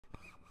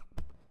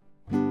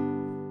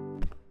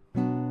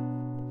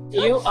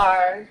You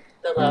are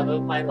the love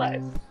of my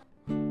life.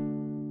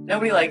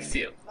 Nobody likes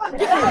you.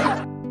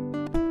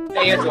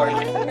 They adore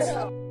you.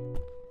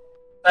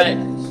 But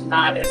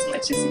not as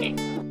much as me.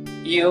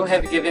 You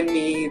have given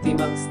me the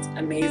most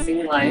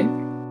amazing life.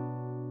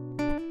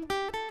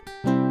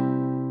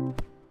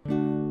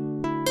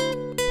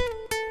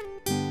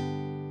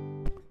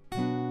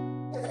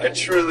 I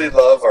truly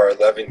love our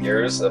 11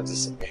 years of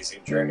this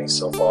amazing journey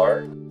so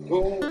far.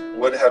 Who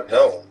would have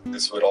known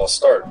this would all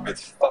start with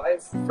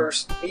 5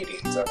 first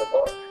meetings at a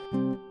bar?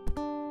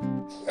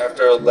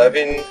 After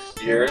 11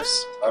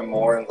 years, I'm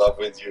more in love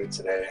with you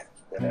today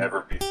than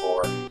ever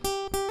before.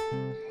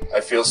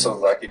 I feel so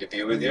lucky to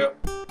be with you,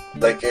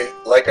 like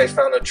I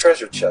found a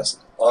treasure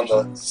chest on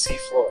the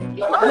seafloor.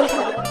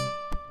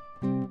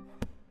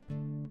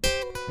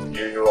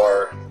 You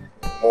are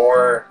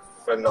more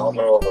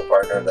phenomenal of a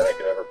partner than I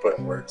could ever put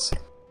in words.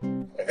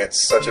 And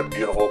it's such a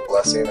beautiful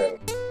blessing, and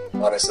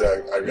honestly,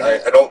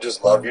 I don't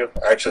just love you,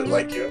 I actually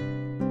like you.